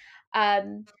me.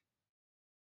 Um,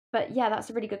 But yeah, that's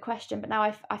a really good question. But now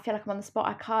I feel like I'm on the spot.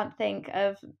 I can't think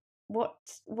of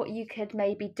what you could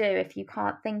maybe do if you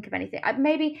can't think of anything.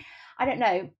 Maybe, I don't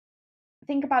know.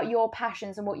 Think about your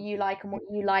passions and what you like and what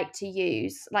you like to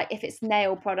use. Like if it's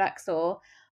nail products or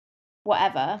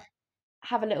whatever,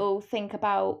 have a little think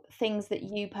about things that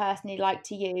you personally like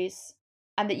to use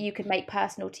and that you could make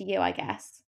personal to you, I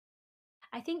guess.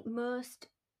 I think most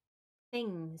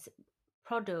things,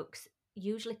 products,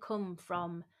 usually come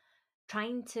from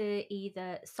trying to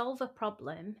either solve a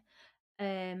problem,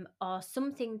 or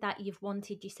something that you've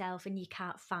wanted yourself and you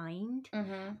can't find.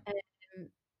 Mhm. Um,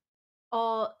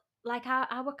 or like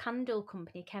our candle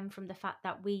company came from the fact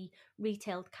that we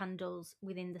retailed candles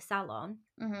within the salon,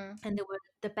 Mhm. and they were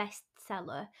the best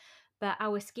seller, but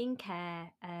our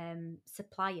skincare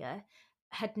supplier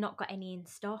had not got any in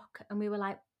stock, and we were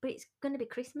like, but it's going to be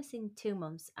Christmas in 2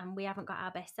 months and we haven't got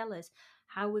our best sellers.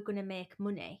 How are we going to make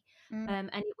money? Mm,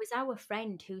 And it was our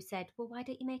friend who said, well, why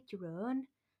don't you make your own?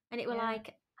 And it were yeah.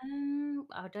 like,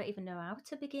 I don't even know how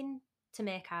to begin to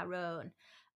make our own.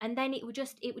 And then it was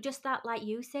just that, like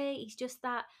you say, it's just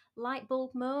that light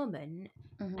bulb moment,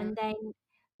 Mhm. and then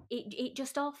it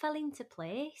just all fell into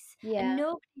place. And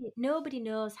Yeah. nobody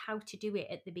knows how to do it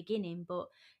at the beginning, but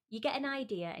you get an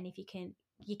idea, and if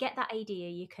you get that idea,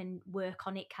 you can work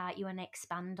on it, can't you, and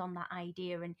expand on that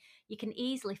idea, and you can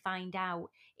easily find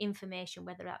out information,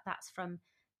 whether that's from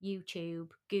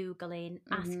YouTube, Googling,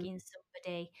 Mhm. asking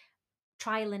somebody,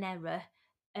 trial and error,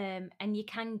 and you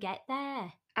can get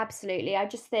there. Absolutely. I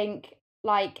just think,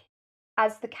 like,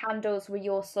 as the candles were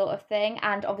your sort of thing,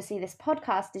 and obviously this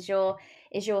podcast is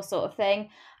your sort of thing,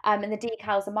 and the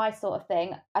decals are my sort of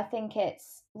thing. I think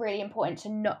it's really important to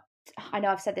not. I know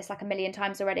I've said this like a million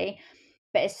times already,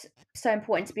 but it's so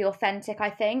important to be authentic. I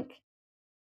think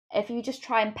if you just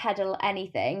try and peddle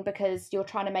anything because you're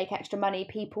trying to make extra money,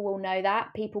 people will know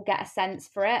that. People get a sense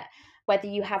for it, whether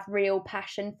you have real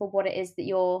passion for what it is that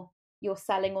you're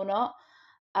selling or not.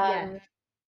 Yeah. Um,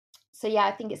 so yeah,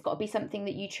 I think it's got to be something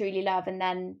that you truly love, and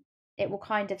then it will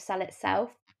kind of sell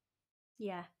itself.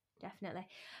 Yeah, definitely.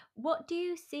 What do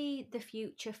you see the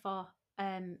future for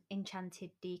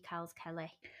Enchanted Decals,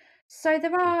 Kelly? So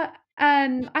there are,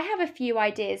 I have a few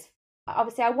ideas.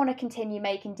 Obviously, I want to continue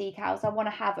making decals. I want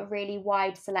to have a really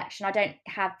wide selection. I don't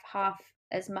have half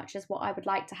as much as what I would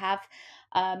like to have.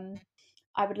 Um,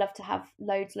 I would love to have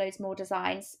loads more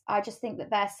designs. I just think that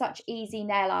they're such easy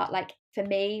nail art. Like for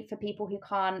me, for people who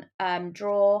can't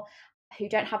draw, who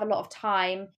don't have a lot of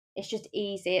time, it's just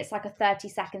easy. It's like a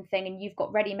 30-second thing, and you've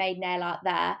got ready-made nail art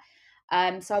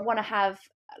there. So I want to have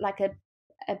like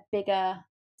a bigger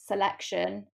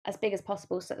selection, as big as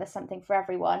possible, so that there's something for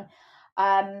everyone.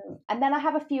 And then I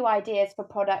have a few ideas for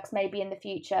products maybe in the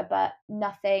future, but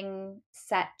nothing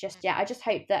set just yet. I just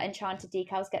hope that Enchanted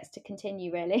Decals gets to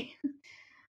continue, really.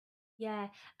 Yeah,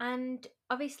 and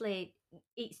obviously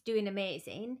it's doing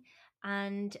amazing.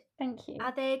 And Thank you.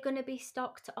 are they going to be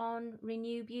stocked on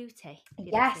Renew Beauty?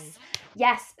 Did I see? Yes,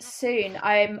 yes, soon.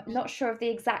 I'm not sure of the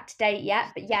exact date yet,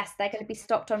 but yes, they're going to be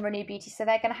stocked on Renew Beauty. So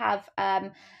they're going to have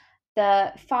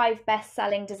the 5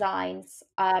 best-selling designs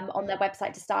on their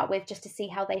website to start with, just to see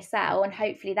how they sell, and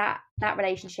hopefully that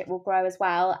relationship will grow as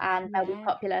well, and they'll be Yeah.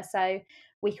 popular, so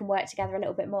we can work together a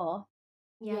little bit more.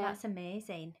 Yeah, Yeah. that's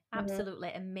amazing. Mhm.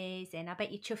 Absolutely amazing. I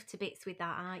bet you're chuffed to bits with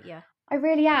that, aren't you? I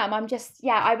really am. I'm just,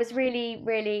 yeah, I was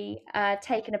really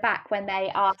taken aback when they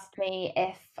asked me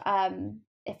if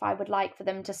I would like for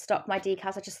them to stock my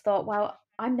decals. I just thought, well,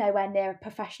 I'm nowhere near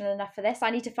professional enough for this.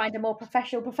 I need to find a more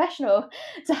professional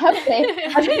to help me.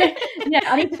 I don't know,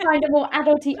 I need to find a more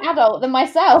adulty adult than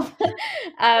myself.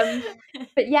 um,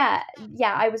 but yeah,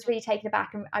 I was really taken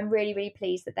aback, and I'm really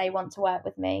pleased that they want to work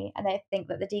with me and they think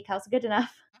that the decals are good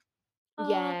enough. Oh,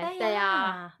 Yeah, they they are.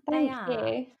 are. They Thank are.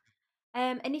 you.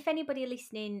 And if anybody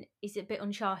listening is a bit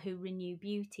unsure who Renew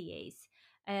Beauty is,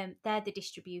 they're the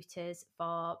distributors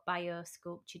for Bio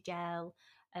Sculpture Gel,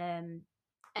 um,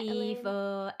 Elim.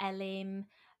 Evo, Elim,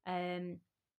 um,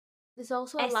 There's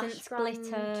also a lash Essence brand.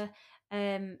 Glitter.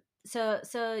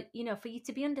 So you know, for you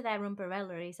to be under their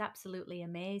umbrella is absolutely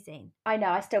amazing. I know,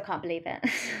 I still can't believe it.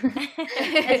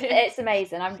 It's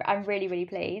amazing. I'm really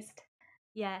pleased.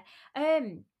 Yeah.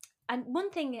 And one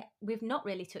thing we've not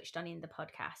really touched on in the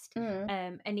podcast,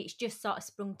 Mm, and it's just sort of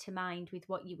sprung to mind with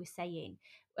what you were saying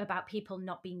about people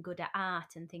not being good at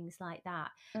art and things like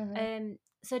that. mhm.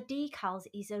 So decals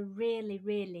is a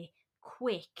really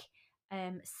quick,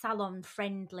 salon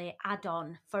friendly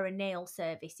add-on for a nail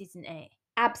service, isn't it?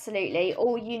 Absolutely.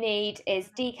 All you need is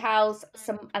decals,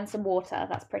 some water.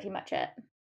 That's pretty much it.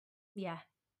 Yeah,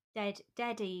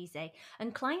 dead easy,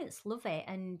 and clients love it.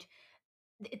 And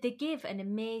They give an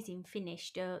amazing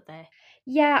finish, don't they?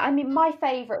 Yeah, I mean, my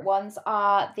favourite ones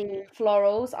are the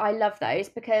florals. I love those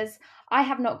because I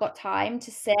have not got time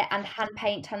to sit and hand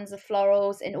paint tons of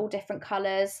florals in all different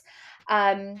colours.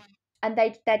 And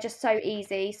they're just so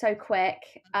easy, so quick.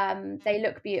 They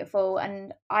look beautiful,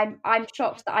 and I'm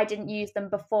shocked that I didn't use them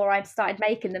before I started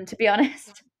making them, to be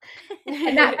honest.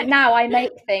 And now I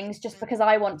make things just because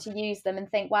I want to use them and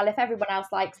think, well, if everyone else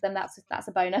likes them, that's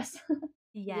a bonus.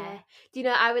 Yeah. Do you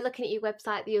know, I was looking at your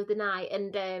website the other night,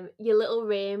 and your little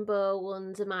rainbow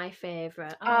ones are my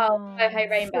favourite. Oh, boho Oh.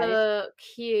 rainbows. So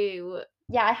cute.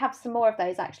 Yeah, I have some more of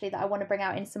those actually that I want to bring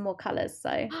out in some more colours.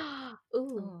 So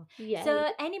Ooh, Oh. yeah. So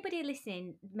anybody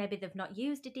listening, maybe they've not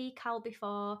used a decal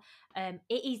before, it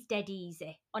is dead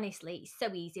easy. Honestly, it's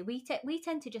so easy. We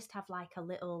tend to just have like a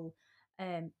little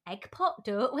egg pot,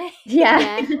 don't we? yeah,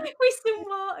 Yeah, With some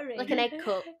water in. like an egg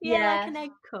cup. Yeah, like yeah. an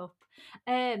egg cup.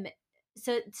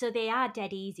 So they are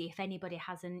dead easy if anybody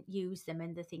hasn't used them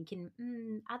and they're thinking,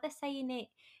 are they saying it?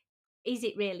 Is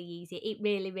it really easy? It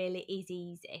really, really is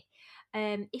easy.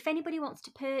 If anybody wants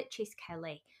to purchase,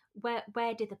 Kelly, where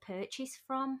do they purchase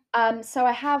from? So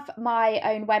I have my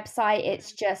own website.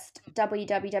 It's just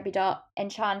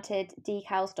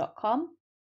www.enchanteddecals.com.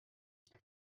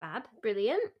 Fab.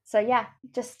 Brilliant. So yeah,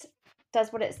 just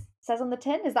does what it says on the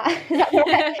tin. Is that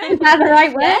is that the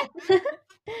right Yeah. word?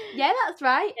 Yeah, that's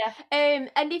right. Yeah.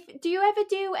 And do you ever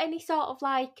do any sort of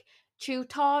like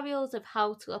tutorials of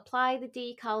how to apply the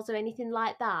decals or anything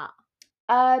like that?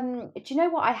 Do you know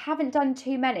what? I haven't done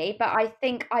too many, but I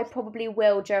think I probably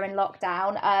will during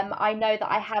lockdown. I know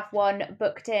that I have one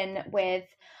booked in with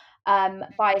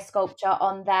Biosculpture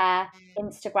on their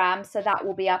Instagram, so that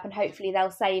will be up, and hopefully they'll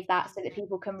save that so that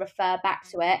people can refer back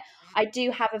to it. I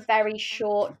do have a very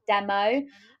short demo,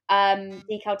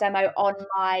 decal demo on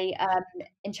my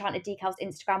Enchanted Decals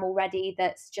Instagram already.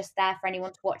 That's just there for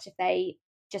anyone to watch if they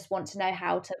just want to know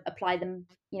how to apply them,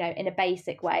 in a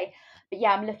basic way. But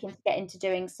yeah, I'm looking to get into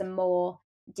doing some more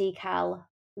decal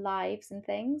lives and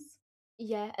things.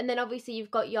 Yeah, and then obviously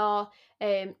you've got your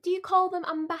do you call them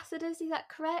ambassadors, is that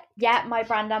correct? Yeah, my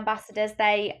brand ambassadors,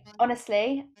 they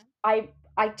honestly, I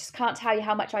just can't tell you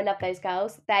how much I love those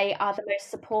girls. They are the most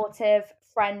supportive,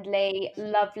 friendly,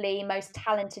 lovely, most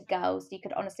talented girls you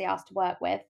could honestly ask to work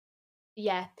with.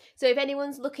 Yeah. So if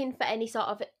anyone's looking for any sort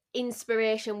of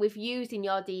inspiration with using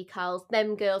your decals,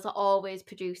 them girls are always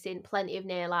producing plenty of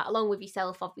nail art, along with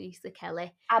yourself, obviously,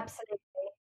 Kelly. Absolutely.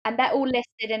 And they're all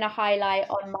listed in a highlight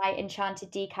on my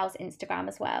Enchanted Decals Instagram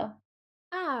as well.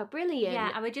 Ah, brilliant. Yeah,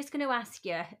 I was just going to ask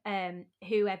you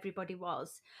who everybody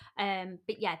was.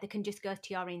 But yeah, they can just go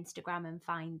to your Instagram and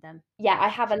find them. Yeah, I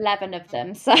have 11 of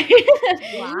them, so it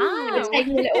would Wow. take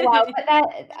me a little while.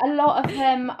 But a lot of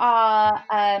them are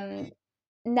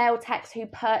nail techs who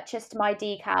purchased my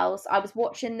decals. I was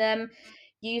watching them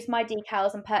use my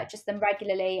decals and purchase them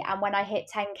regularly. And when I hit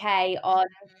 10K on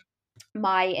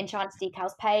my Enchanted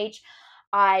Decals page,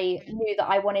 I knew that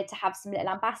I wanted to have some little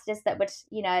ambassadors that would,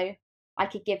 I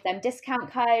could give them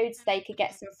discount codes, they could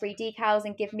get some free decals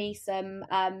and give me some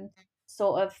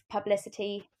sort of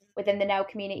publicity within the nail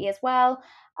community as well.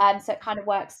 So it kind of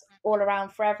works all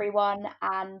around for everyone.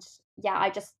 And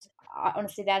yeah,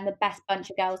 honestly, they're the best bunch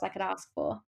of girls I could ask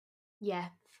for. Yeah.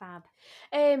 Fab.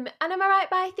 And am I right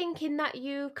by thinking that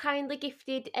you kindly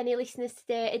gifted any listeners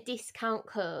today a discount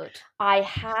code?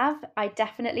 I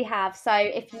definitely have. So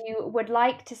if you would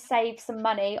like to save some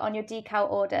money on your decal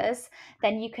orders,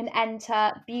 then you can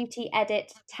enter Beauty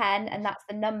Edit 10, and that's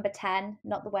the number 10,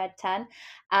 not the word 10,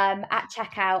 at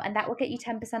checkout, and that will get you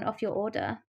 10% off your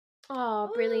order. Oh,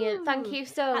 brilliant. Thank Ooh, you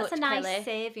so much, That's a nice Kelly.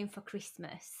 saving for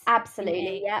Christmas.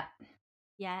 Absolutely, yeah.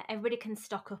 Yeah, everybody can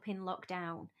stock up in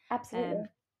lockdown. Absolutely.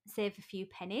 Save a few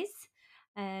pennies.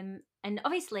 And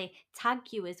obviously tag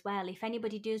you as well. If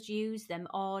anybody does use them,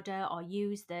 order or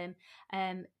use them,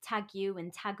 tag you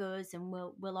and tag us, and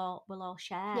we'll all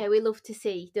share. Yeah, we love to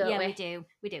see, don't we? Yeah,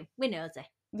 we do. We're nosy.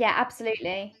 Yeah,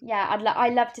 absolutely. Yeah, I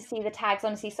love to see the tags.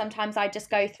 Honestly, sometimes I just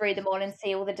go through them all and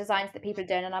see all the designs that people are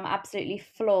doing, and I'm absolutely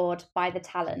floored by the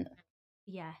talent.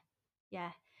 Yeah,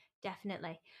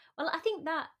 definitely. Well, I think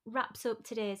that wraps up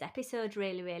today's episode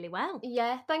really, really well.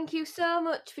 Yeah, thank you so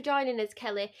much for joining us,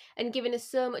 Kelly, and giving us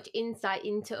so much insight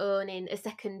into owning a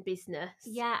second business.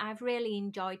 Yeah, I've really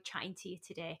enjoyed chatting to you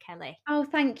today, Kelly. Oh,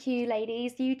 thank you,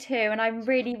 ladies. You too. And I'm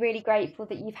really, really grateful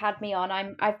that you've had me on.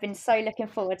 I've been so looking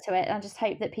forward to it. I just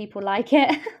hope that people like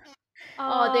it.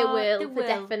 Oh, they will, for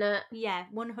definite. Yeah,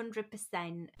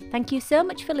 100%. Thank you so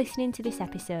much for listening to this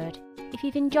episode. If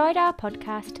you've enjoyed our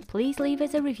podcast, please leave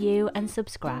us a review and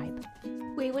subscribe.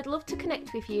 We would love to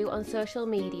connect with you on social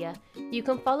media. You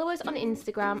can follow us on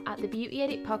Instagram at The Beauty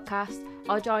Edit Podcast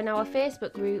or join our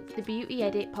Facebook group, The Beauty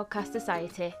Edit Podcast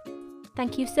Society.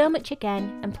 Thank you so much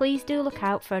again, and please do look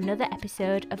out for another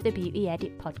episode of the Beauty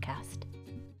Edit Podcast.